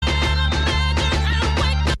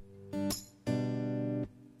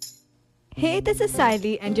Hey, this is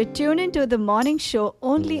Siley, and you're tuned into the morning show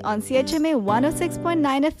only on CHMA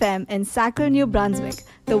 106.9 FM in Sackville, New Brunswick,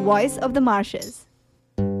 the voice of the marshes.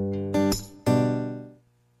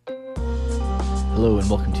 Hello and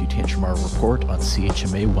welcome to Tantramar Report on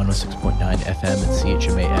CHMA 106.9 FM and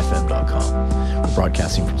CHMAFM.com. We're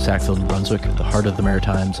broadcasting from Sackville, New Brunswick, the heart of the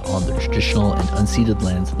Maritimes, on the traditional and unceded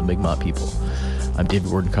lands of the Mi'kmaq people. I'm David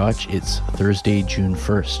Warden-Koch. It's Thursday, June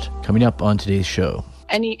 1st. Coming up on today's show.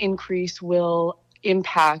 Any increase will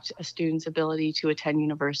impact a student's ability to attend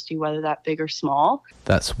university, whether that big or small.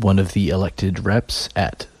 That's one of the elected reps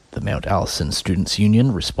at the Mount Allison Students'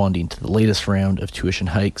 Union responding to the latest round of tuition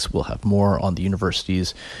hikes. We'll have more on the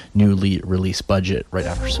university's newly released budget right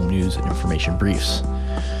after some news and information briefs.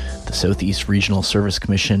 The Southeast Regional Service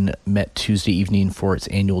Commission met Tuesday evening for its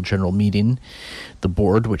annual general meeting. The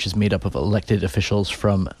board, which is made up of elected officials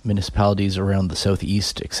from municipalities around the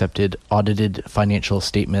Southeast, accepted audited financial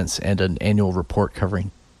statements and an annual report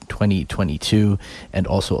covering 2022, and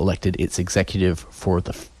also elected its executive for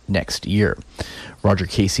the next year. Roger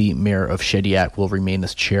Casey, Mayor of Shediac, will remain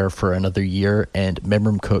as chair for another year, and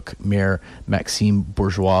Memramcook Mayor Maxime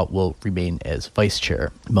Bourgeois will remain as vice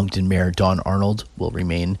chair. Moncton Mayor Don Arnold will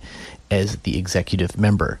remain as the executive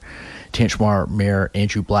member. Tantramar Mayor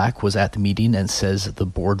Andrew Black was at the meeting and says the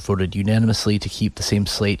board voted unanimously to keep the same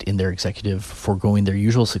slate in their executive, foregoing their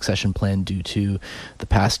usual succession plan due to the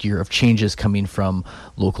past year of changes coming from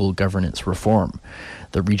local governance reform.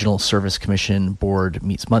 The Regional Service Commission board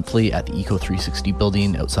meets monthly at the Eco 360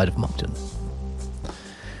 building outside of Moncton.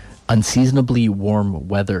 Unseasonably warm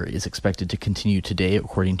weather is expected to continue today,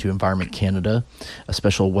 according to Environment Canada. A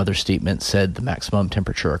special weather statement said the maximum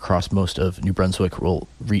temperature across most of New Brunswick will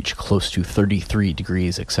reach close to 33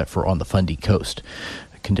 degrees, except for on the Fundy coast.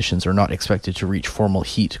 Conditions are not expected to reach formal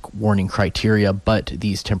heat warning criteria, but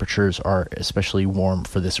these temperatures are especially warm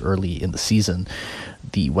for this early in the season,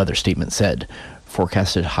 the weather statement said.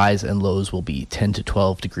 Forecasted highs and lows will be 10 to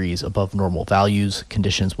 12 degrees above normal values.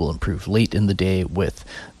 Conditions will improve late in the day with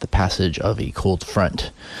the passage of a cold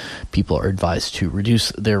front. People are advised to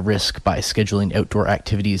reduce their risk by scheduling outdoor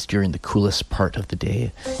activities during the coolest part of the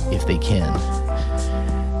day if they can.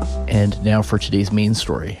 And now for today's main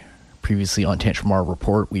story. Previously on Tantramar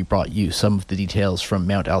Report, we brought you some of the details from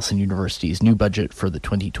Mount Allison University's new budget for the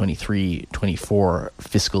 2023-24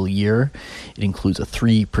 fiscal year. It includes a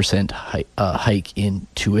 3% hike in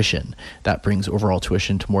tuition. That brings overall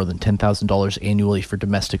tuition to more than $10,000 annually for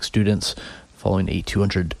domestic students, following a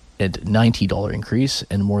 $290 increase,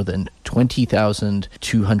 and more than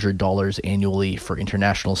 $20,200 annually for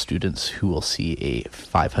international students, who will see a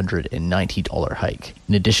 $590 hike.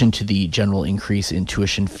 In addition to the general increase in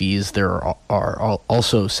tuition fees, there are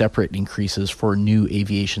also separate increases for new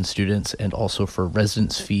aviation students and also for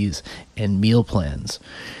residence fees and meal plans.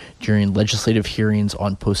 During legislative hearings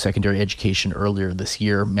on post-secondary education earlier this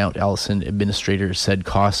year, Mount Allison administrators said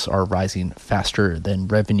costs are rising faster than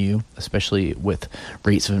revenue, especially with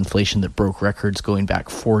rates of inflation that broke records going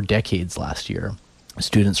back 4 decades last year.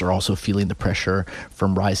 Students are also feeling the pressure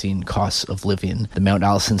from rising costs of living. The Mount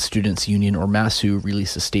Allison Students' Union, or MASU,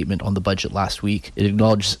 released a statement on the budget last week. It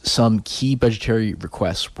acknowledged some key budgetary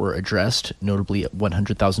requests were addressed, notably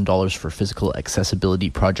 $100,000 for physical accessibility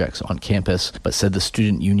projects on campus, but said the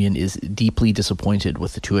student union is deeply disappointed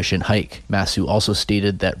with the tuition hike. MASU also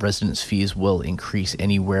stated that residence fees will increase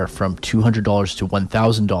anywhere from $200 to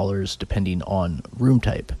 $1,000 depending on room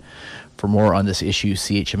type. For more on this issue,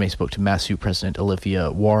 CHMA spoke to MASU President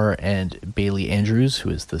Olivia Warr and Bailey Andrews,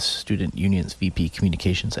 who is the student union's VP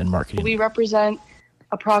Communications and Marketing. We represent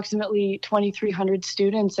approximately 2,300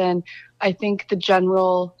 students, and I think the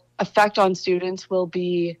general effect on students will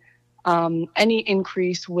be any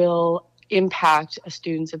increase will impact a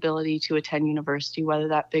student's ability to attend university, whether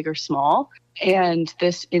that big or small. And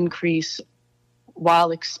this increase,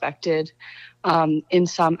 while expected, in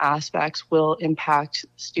some aspects will impact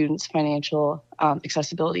students' financial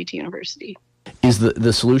accessibility to university. Is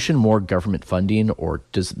the solution more government funding, or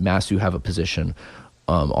does MASU have a position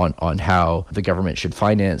on how the government should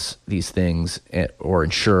finance these things or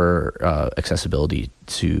ensure accessibility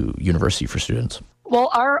to university for students?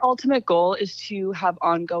 Well, our ultimate goal is to have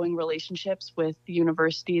ongoing relationships with the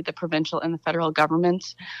university, the provincial and the federal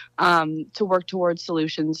governments, to work towards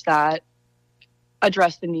solutions that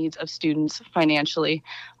address the needs of students financially.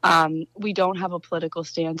 We don't have a political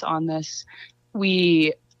stance on this.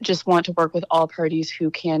 We just want to work with all parties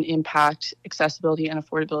who can impact accessibility and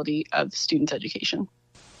affordability of students' education.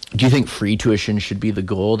 Do you think free tuition should be the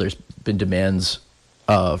goal? There's been demands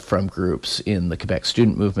from groups in the Quebec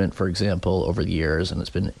student movement, for example, over the years, and it's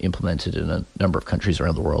been implemented in a number of countries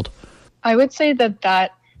around the world. I would say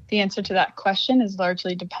that the answer to that question is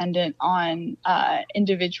largely dependent on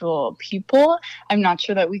individual people. I'm not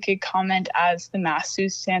sure that we could comment as the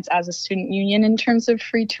MASU stance as a student union in terms of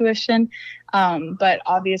free tuition. But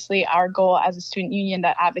obviously our goal as a student union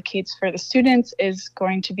that advocates for the students is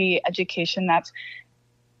going to be education that's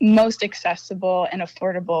most accessible and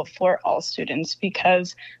affordable for all students,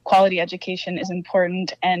 because quality education is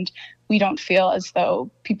important, and we don't feel as though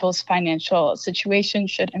people's financial situation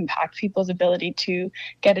should impact people's ability to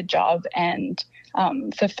get a job and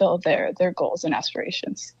fulfill their goals and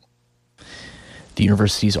aspirations. The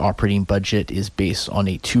university's operating budget is based on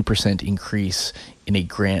a 2% increase in a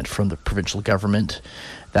grant from the provincial government.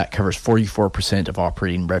 That covers 44% of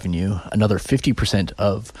operating revenue. Another 50%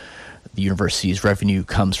 of the university's revenue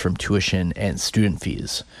comes from tuition and student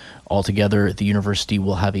fees. Altogether, the university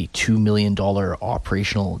will have a $2 million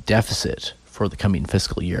operational deficit for the coming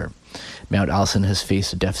fiscal year. Mount Allison has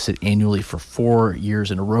faced a deficit annually for 4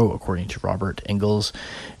 years in a row, according to Robert Engels,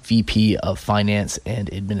 VP of Finance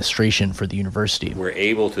and Administration for the university. We're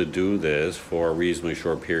able to do this for a reasonably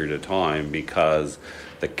short period of time because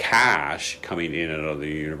the cash coming in and out of the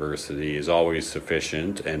university is always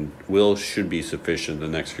sufficient and should be sufficient the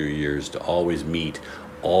next few years to always meet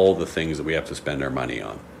all the things that we have to spend our money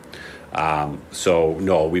on. So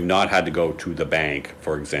no, we've not had to go to the bank,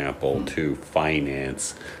 for example, to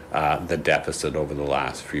finance the deficit over the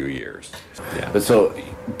last few years. Yeah. But so,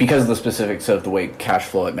 because of the specifics of the way cash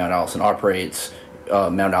flow at Mount Allison operates,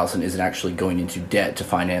 Mount Allison isn't actually going into debt to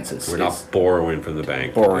finance it. We're not borrowing from the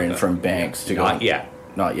bank. Borrowing from banks to Not yet.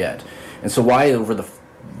 Not yet. And so why over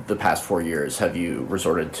the past 4 years have you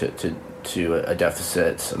resorted to a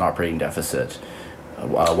deficit, an operating deficit?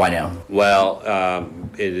 Why now? Well,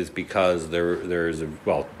 it is because there's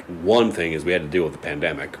one thing is we had to deal with the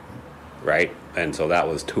pandemic, right? And so that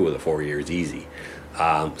was 2 of the 4 years easy.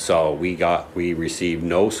 So we received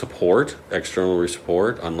no external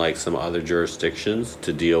support, unlike some other jurisdictions,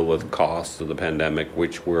 to deal with costs of the pandemic,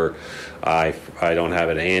 which were, I don't have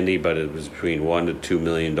it handy, but it was between $1 to $2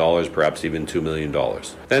 million, perhaps even $2 million.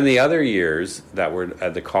 Then the other years that were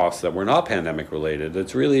at the costs that were not pandemic related,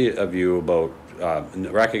 it's really a view about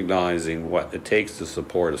recognizing what it takes to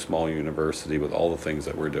support a small university with all the things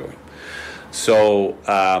that we're doing. So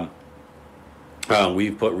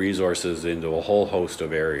we've put resources into a whole host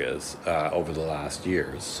of areas over the last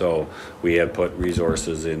years. So we have put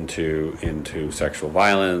resources into sexual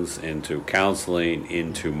violence, into counseling,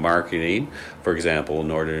 into marketing, for example, in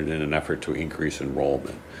an effort to increase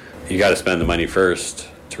enrollment. You got to spend the money first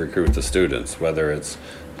to recruit the students, whether it's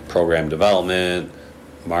program development,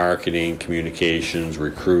 marketing, communications,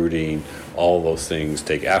 recruiting. All those things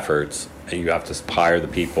take efforts, and you have to hire the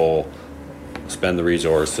people, spend the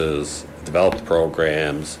resources, develop the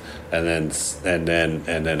programs, and then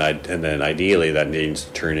ideally that needs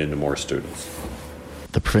to turn into more students.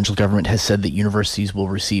 The provincial government has said that universities will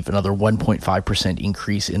receive another 1.5%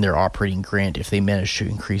 increase in their operating grant if they manage to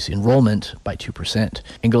increase enrollment by 2%.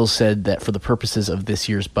 Engels said that for the purposes of this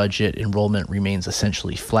year's budget, enrollment remains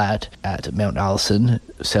essentially flat. At Mount Allison,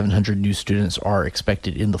 700 new students are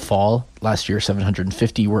expected in the fall. Last year,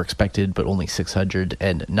 750 were expected, but only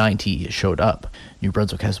 690 showed up. New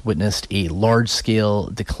Brunswick has witnessed a large-scale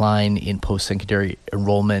decline in post-secondary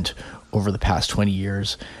enrollment over the past 20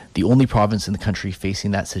 years, the only province in the country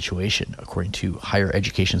facing that situation, according to Higher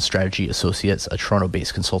Education Strategy Associates, a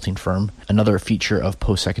Toronto-based consulting firm. Another feature of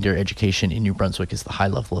post-secondary education in New Brunswick is the high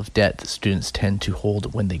level of debt that students tend to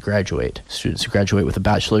hold when they graduate. Students who graduate with a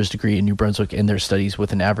bachelor's degree in New Brunswick end their studies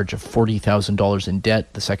with an average of $40,000 in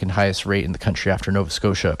debt, the second highest rate in the country after Nova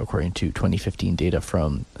Scotia, according to 2015 data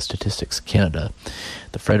from Statistics Canada.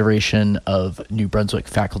 The Federation of New Brunswick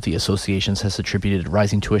Faculty Associations has attributed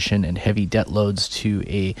rising tuition and heavy debt loads to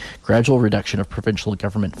a gradual reduction of provincial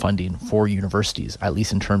government funding for universities, at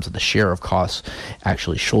least in terms of the share of costs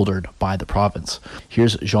actually shouldered by the province.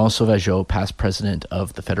 Here's Jean Sauvageau, past president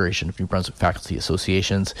of the Federation of New Brunswick Faculty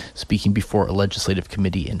Associations, speaking before a legislative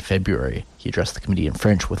committee in February. He addressed the committee in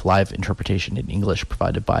French with live interpretation in English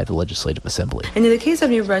provided by the Legislative Assembly. And in the case of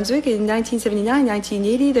New Brunswick, in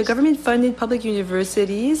 1979-1980, the government funded public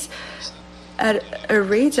universities at a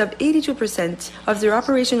rate of 82% of their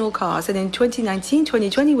operational costs. And in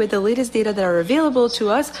 2019-2020, with the latest data that are available to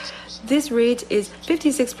us, this rate is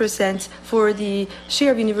 56% for the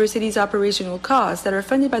share of universities' operational costs that are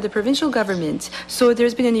funded by the provincial government. So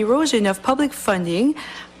there's been an erosion of public funding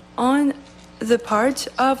on the part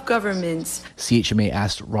of governments. CHMA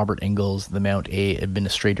asked Robert Engels, the Mount A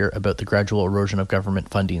administrator, about the gradual erosion of government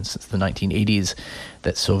funding since the 1980s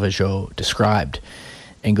that Sauvageau described.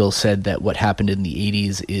 Engels said that what happened in the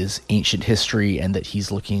 80s is ancient history and that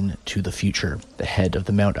he's looking to the future. The head of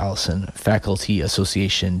the Mount Allison Faculty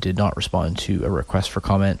Association did not respond to a request for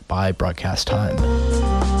comment by Broadcast Time.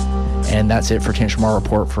 And that's it for Tantrum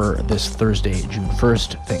Report for this Thursday, June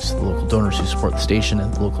 1st. Thanks to the local donors who support the station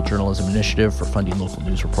and the Local Journalism Initiative for funding local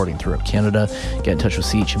news reporting throughout Canada. Get in touch with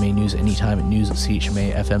CHMA News anytime at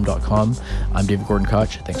news@chmafm.com. I'm David Gordon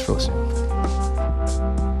Koch. Thanks for listening.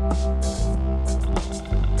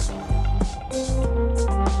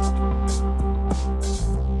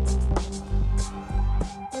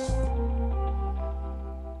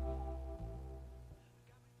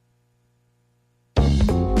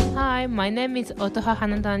 Hi, my name is Otoha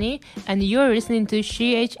Hanadani, and you're listening to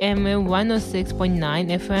CHMA 106.9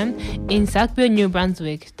 FM in Sackville, New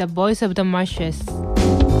Brunswick, the voice of the marshes.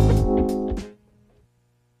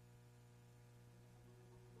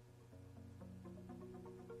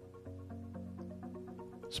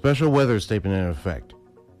 Special weather statement in effect.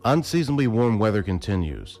 Unseasonably warm weather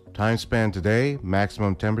continues. Time span today,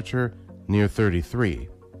 maximum temperature near 33.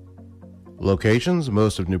 Locations,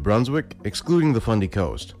 most of New Brunswick, excluding the Fundy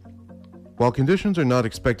Coast. While conditions are not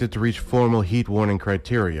expected to reach formal heat warning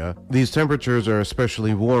criteria, these temperatures are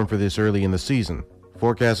especially warm for this early in the season.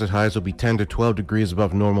 Forecasted highs will be 10 to 12 degrees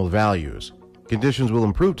above normal values. Conditions will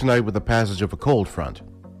improve tonight with the passage of a cold front.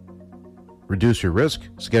 Reduce your risk.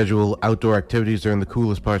 Schedule outdoor activities during the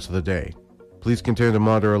coolest parts of the day. Please continue to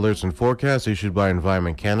monitor alerts and forecasts issued by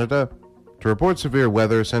Environment Canada. To report severe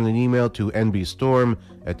weather, send an email to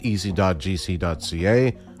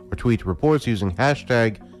nbstorm@ec.gc.ca or tweet reports using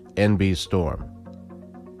hashtag NBStorm.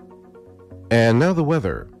 And now the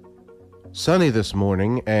weather. Sunny this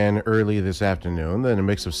morning and early this afternoon, then a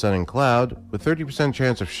mix of sun and cloud, with 30%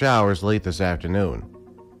 chance of showers late this afternoon.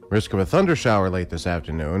 Risk of a thunder shower late this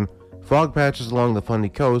afternoon. Fog patches along the Fundy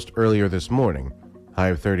Coast earlier this morning. High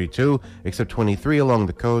of 32, except 23 along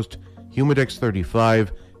the coast. Humidex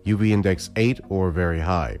 35, UV index 8 or very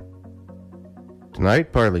high.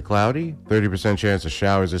 Tonight, partly cloudy, 30% chance of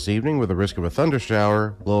showers this evening with a risk of a thunder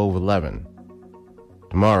shower, low of 11.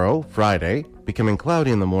 Tomorrow, Friday, becoming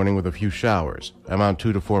cloudy in the morning with a few showers, amount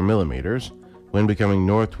 2 to 4 millimeters. Wind becoming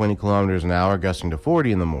north 20 kilometers an hour, gusting to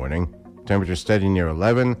 40 in the morning. Temperature steady near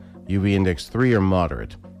 11, UV index 3 or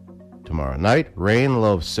moderate. Tomorrow night, rain,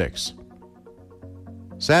 low of 6.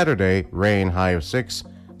 Saturday, rain, high of 6.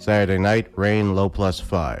 Saturday night, rain, low plus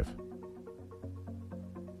 5.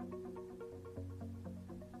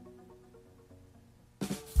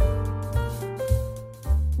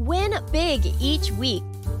 Win big each week.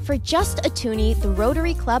 For just a toonie, the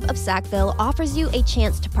Rotary Club of Sackville offers you a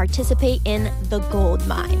chance to participate in the Gold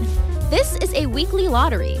Mine. This is a weekly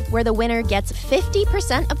lottery where the winner gets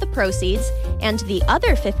 50% of the proceeds and the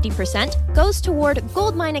other 50% goes toward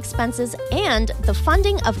gold mine expenses and the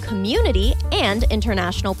funding of community and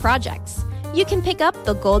international projects. You can pick up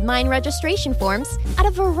the gold mine registration forms at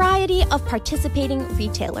a variety of participating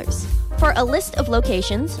retailers. For a list of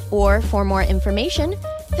locations or for more information,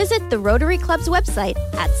 visit the Rotary Club's website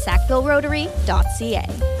at sackvillerotary.ca.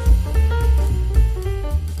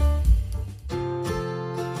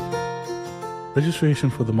 Registration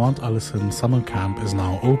for the Mount Allison Summer Camp is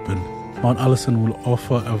now open. Mount Allison will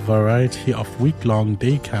offer a variety of week-long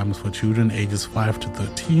day camps for children ages 5 to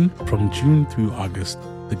 13 from June through August.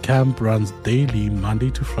 The camp runs daily Monday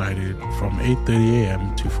to Friday from 8:30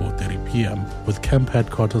 a.m. to 4:30 p.m. with camp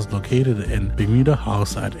headquarters located in Bermuda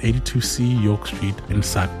House at 82C York Street in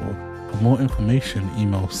Sackville. For more information,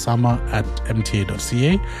 email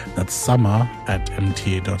summer@mta.ca. That's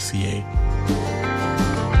summer@mta.ca.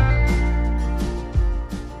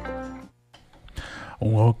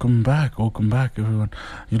 Welcome back, everyone.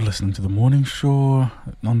 You're listening to The Morning Show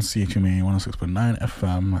on CHMA 106.9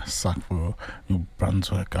 FM, Sackville, New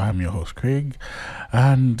Brunswick. I'm your host, Craig.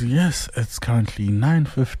 And yes, it's currently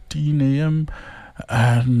 9:15 a.m.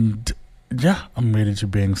 And yeah, I'm ready to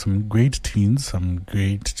bring some great tunes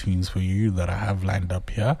for you that I have lined up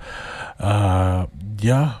here.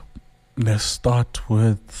 Let's start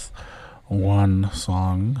with one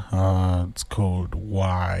song. It's called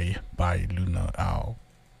Why by Luna Owl.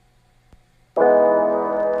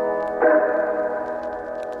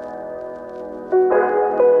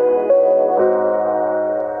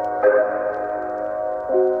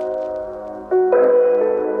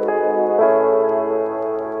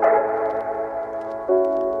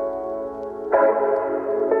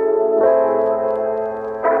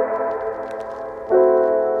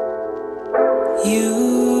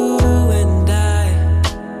 You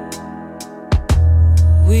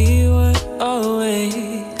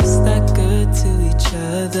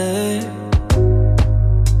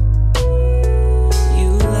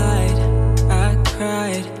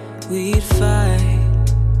we'd fight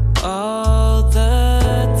all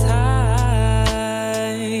the time.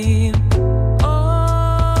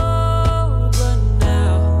 Oh, but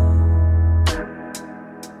now,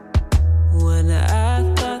 when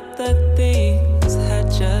I thought that things had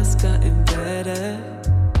just gotten better,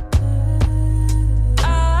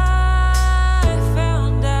 I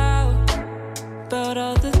found out about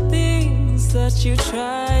all the things that you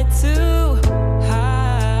tried to hide.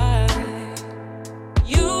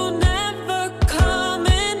 You never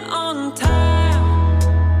coming on time,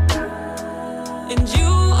 and you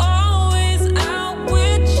always out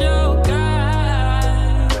with your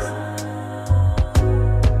guys.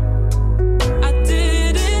 I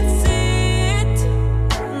didn't see it,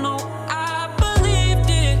 no, I believed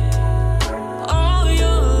it, all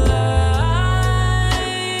your lies.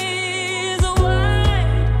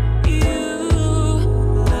 Why'd you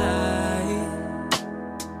lie?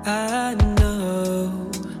 I know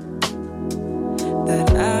that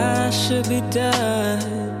I should be done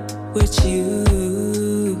with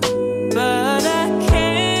you, but I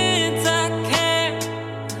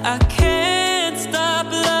can't stop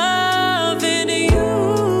loving you.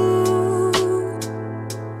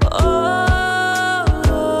 Oh,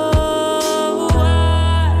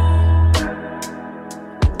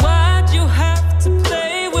 why'd you have to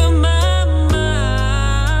play with my mind?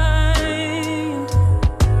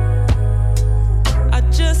 I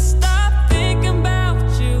just stopped thinking about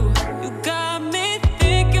you. You got me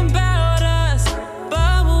thinking about us,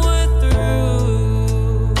 but we're through.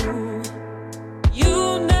 You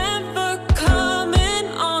never coming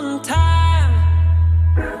on time,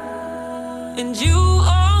 and you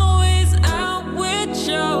always out with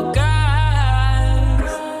your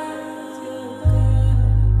guys.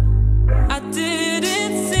 I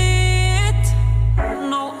didn't see it,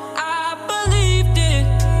 no, I believed it,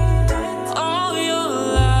 all your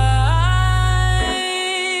lies.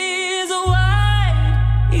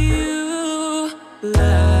 Why'd you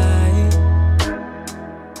lie?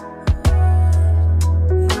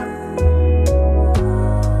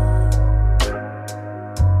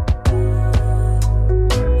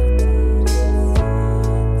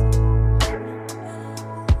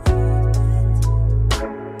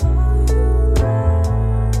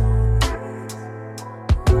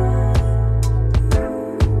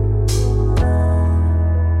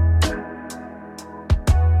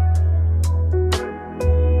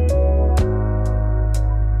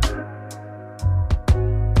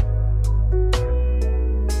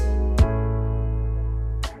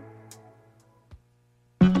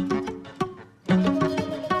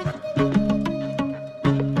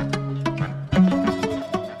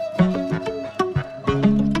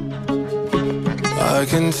 I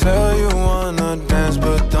can tell you wanna dance,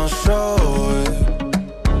 but don't show it.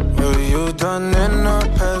 What you done in the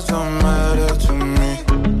past don't matter to me.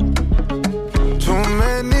 Too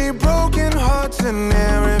many broken hearts in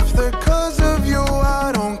there. If they're cause of you,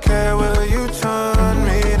 I don't care. Will you turn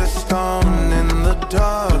me to stone in the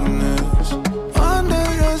darkness? Under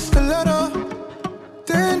your stiletto,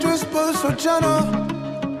 dangerous but so gentle.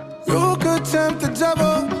 You could tempt the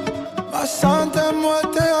devil. I sound them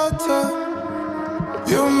what they utter.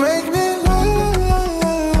 You make me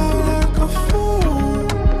like a fool.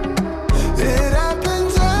 It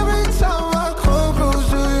happens every time I come close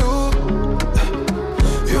to you.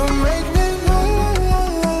 You make me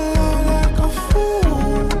like a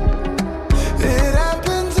fool. It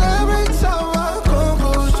happens every time I come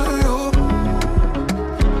close to you.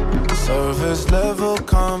 Surface level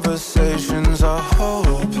conversations are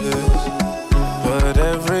hopeless, but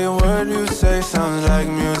every word you say sounds like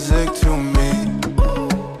music to me.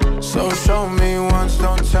 So show me once,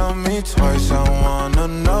 don't tell me twice. I wanna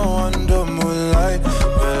know under moonlight,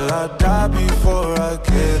 will I die before I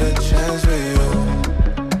get a chance with you?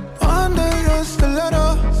 Under your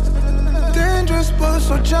stiletto, dangerous but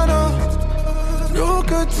so gentle. You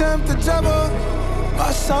could tempt the devil.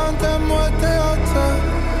 I sound them what they utter.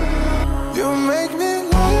 You make me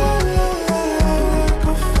like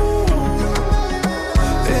a fool.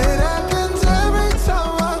 It happens every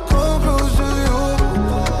time I come close to you.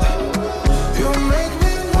 You make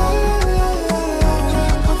me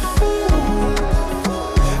like a fool.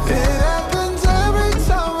 It happens every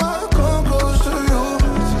time I come close to you.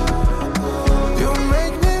 You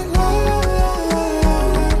make me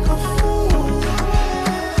like a fool.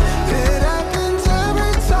 It happens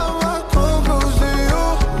every time I come close to you.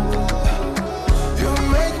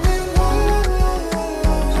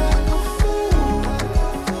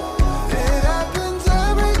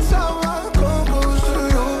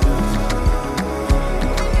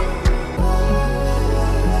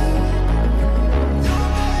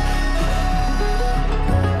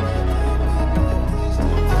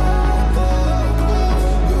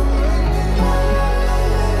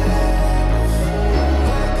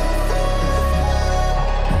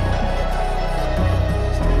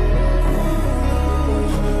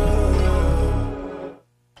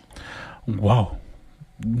 Wow.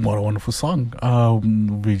 What a wonderful song.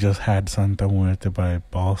 We just had Santa Muerte by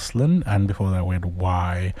Balslin, and before that went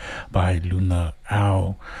Why by Luna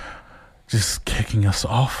Owl. Just kicking us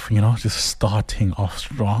off, just starting off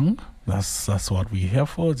strong. That's what we're here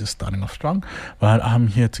for, just starting off strong. But I'm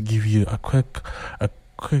here to give you a quick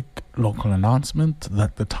local announcement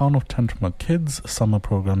that the Town of Tantramar Kids Summer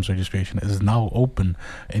Programs registration is now open.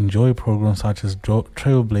 Enjoy programs such as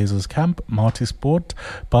Trailblazers Camp, Multisport,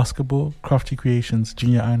 Basketball, Crafty Creations,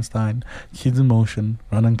 Junior Einstein, Kids in Motion,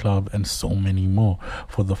 Run and Club, and so many more.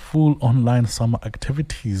 For the full online summer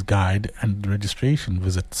activities guide and registration,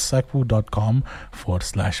 visit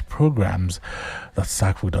sakvu.com/programs. That's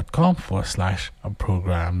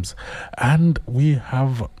sakvu.com/programs. And we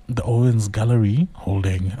have the Owens Gallery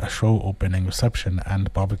holding a show opening reception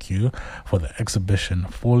and barbecue for the exhibition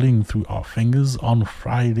Falling Through Our Fingers on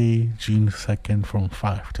Friday, June 2nd from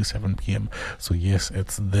 5 to 7 p.m. So yes,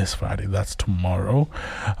 it's this Friday, that's tomorrow.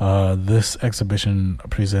 This exhibition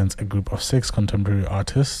presents a group of 6 contemporary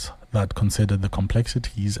artists that consider the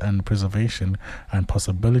complexities and preservation and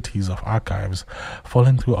possibilities of archives.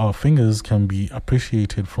 Falling Through Our Fingers can be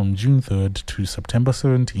appreciated from June 3rd to September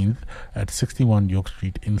 17th at 61 York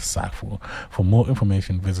Street in Sackville. For more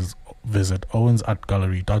information, visit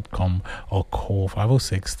owensartgallery.com or call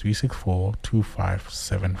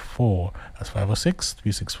 506-364-2574. That's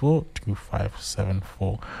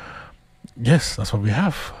 506-364-2574. Yes, that's what we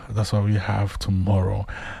have. That's what we have tomorrow.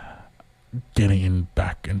 Getting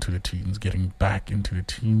back into the teens.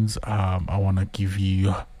 I want to give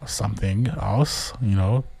you something else,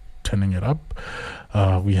 turning it up.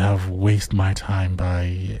 We have Waste My Time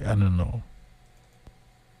by, I don't know.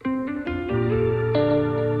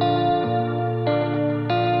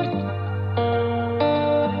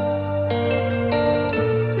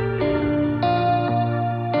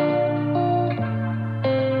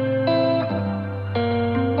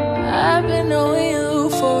 I've been knowing you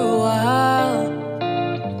for a while.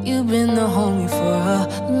 You've been the homie for a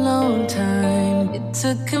long time. It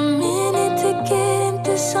took a minute to get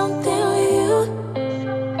into something with you.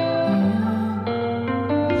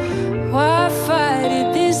 Why fight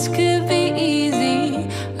it? This could be easy.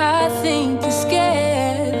 I think you're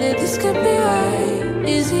scared that this could be right.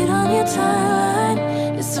 Is it on your timeline?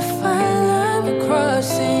 It's a fine line we're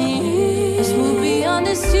crossing. This will be on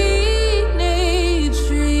this teenage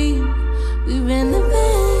dream we've been living.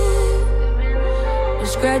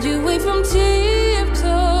 Just graduate from tiptoeing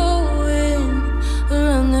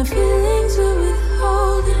around the feelings we're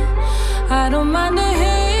withholding. I don't mind the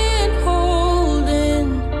hand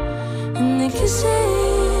holding and the kissing.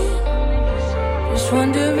 Just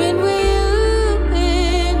wondering where you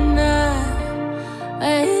and I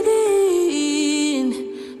are heading.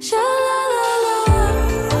 Sha-la-la-la.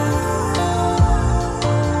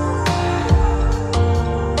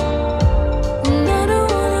 And I don't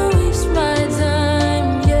wanna waste my time,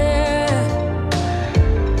 yeah.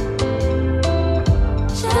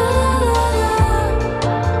 Sha-la-la-la.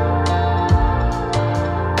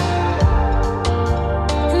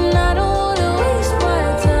 And I don't wanna waste my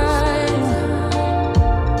time.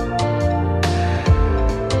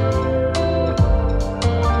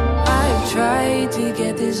 I've tried to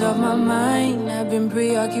get this off my mind. I've been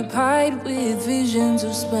preoccupied with visions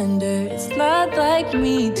of splendor. It's not like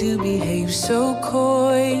me to behave so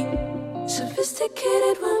coy.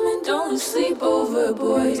 Sophisticated women don't sleep over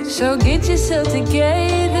boys. So get yourself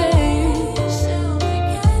together.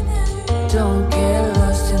 Don't get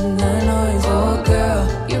lost in the noise. Oh girl,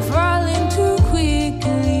 you're falling too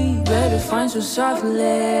quickly. Better find some soft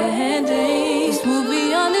landing. This will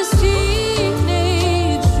be on this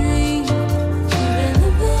teenage dream.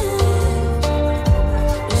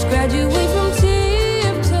 Just graduate from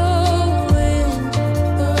tiptoeing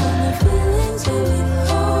around the feelings we're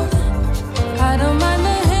withholding. I don't mind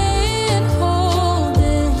the hand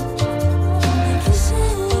holding and the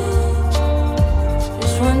kissing.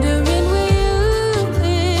 Just wondering where you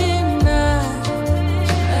and I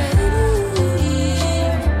are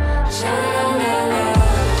heading. Sha-la-la-la.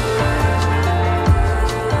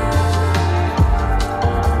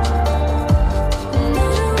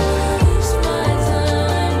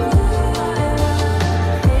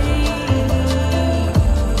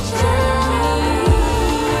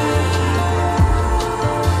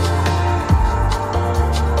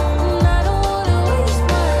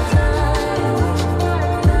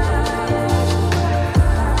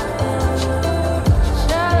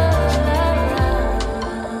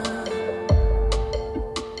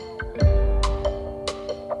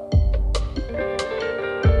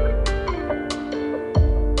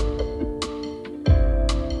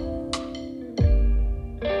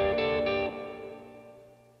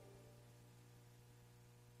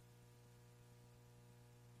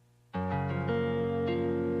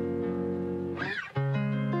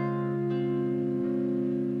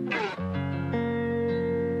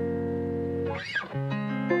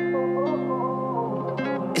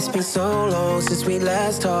 been so long since we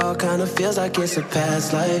last talked. Kinda feels like it's a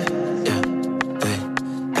past life. Yeah, hey.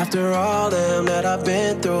 After all them that I've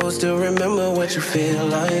been through, still remember what you feel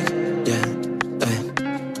like. Yeah, hey.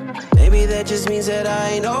 Maybe that just means that I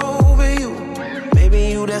ain't over you. Maybe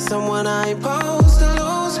you that someone I ain't supposed to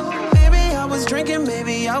lose. Maybe I was drinking,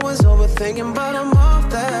 maybe I was overthinking, but I'm off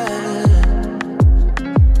that.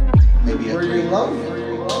 Maybe were you in love?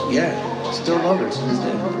 Yeah, still love her to this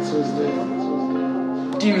day.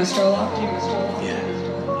 Do you miss her a lot? Yeah.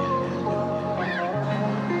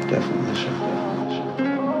 Definitely miss her.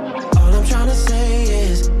 All I'm trying to say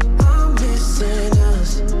is I'm missing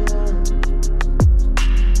us.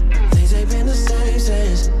 Things ain't been the same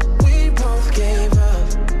since we both gave up.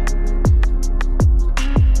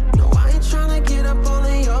 No, I ain't trying to get up all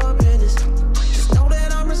in your business. Just know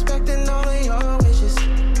that I'm respecting all of your wishes.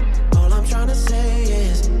 All I'm trying to say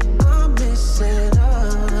is I'm missing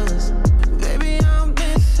us. Baby, I'm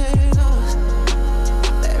missing us.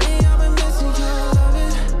 Baby, I've been missing your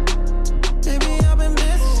loving. Baby, I've been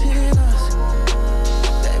missing us.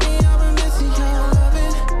 Baby, I've been missing your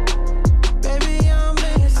loving. Baby, I'm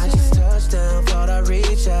missing. I just touched down, thought I'd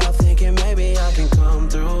reach out, thinking maybe I can come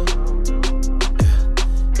through.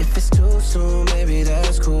 Yeah. If it's too soon, maybe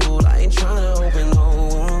that's cool. I ain't trying to open no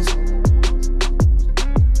wounds.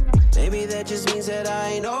 Maybe that just means that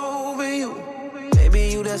I ain't over you. Maybe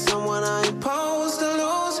you that someone I ain't supposed to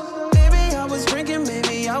lose. Maybe I was drinking,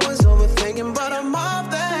 maybe I was overthinking, but I'm off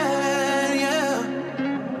that,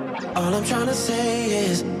 yeah. All I'm trying to say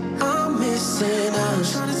is I'm missing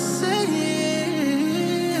us.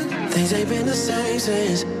 Things ain't been the same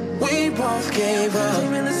since we both gave up. Things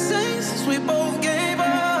ain't been the same since we both gave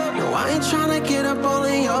up. No, I ain't trying to get up all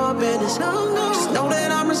in your business. No, no. Just know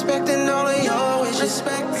that I'm respecting all of your wishes.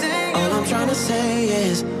 All I'm trying to say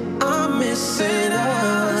is I'm missing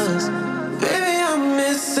us. Baby, I'm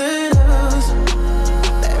missing us.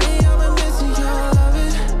 Baby, I've been missing your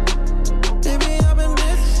loving. Baby, I've been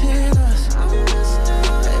missing us.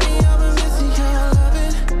 Baby, I've been missing your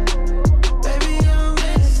loving. Baby, I'm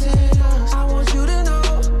missing us. I want you to know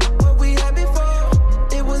what we had before.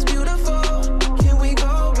 It was beautiful. Can we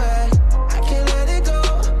go back? I can't let it go.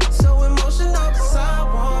 So emotional, 'cause I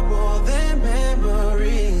want more than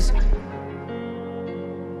memories.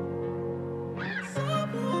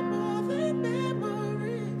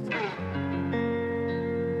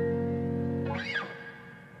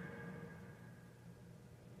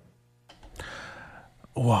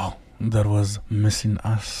 Wow, that was Missing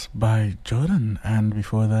Us by Jordan. And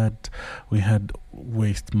before that, we had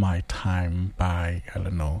Waste My Time by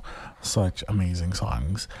Eleanor. Such amazing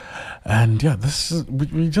songs. And yeah, this is,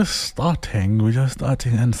 we're just starting,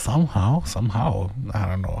 and somehow, I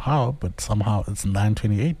don't know how, but somehow it's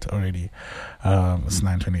 9:28 already. It's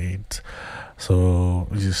 9:28. So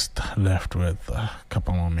we just left with a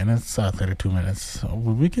couple more minutes, 32 minutes.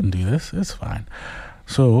 We can do this, it's fine.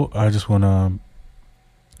 So I just want to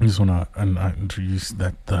introduce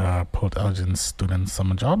that the Port Elgin Student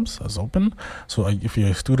Summer Jobs is open. So if you're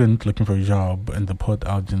a student looking for a job in the Port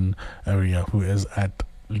Elgin area who is at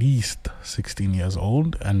least 16 years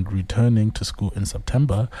old and returning to school in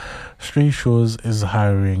September, Straight Shores is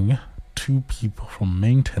hiring 2 people from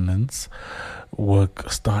maintenance work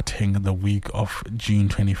starting the week of June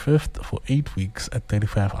 25th for 8 weeks at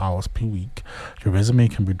 35 hours per week. Your resume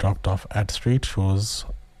can be dropped off at Straight Shores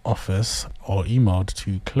office or emailed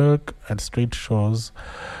to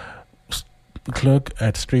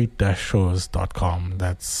clerk@straight-shores.com.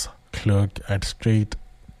 That's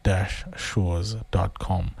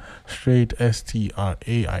clerk@straight-shores.com. Straight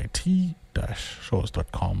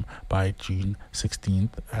STRAIT-shores.com by June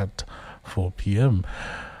 16th at 4 p.m.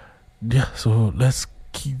 Yeah, so let's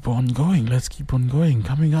keep on going.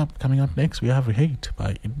 Coming up next, we have Hate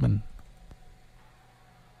by Idman.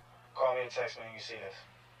 Call me or text me when you see this.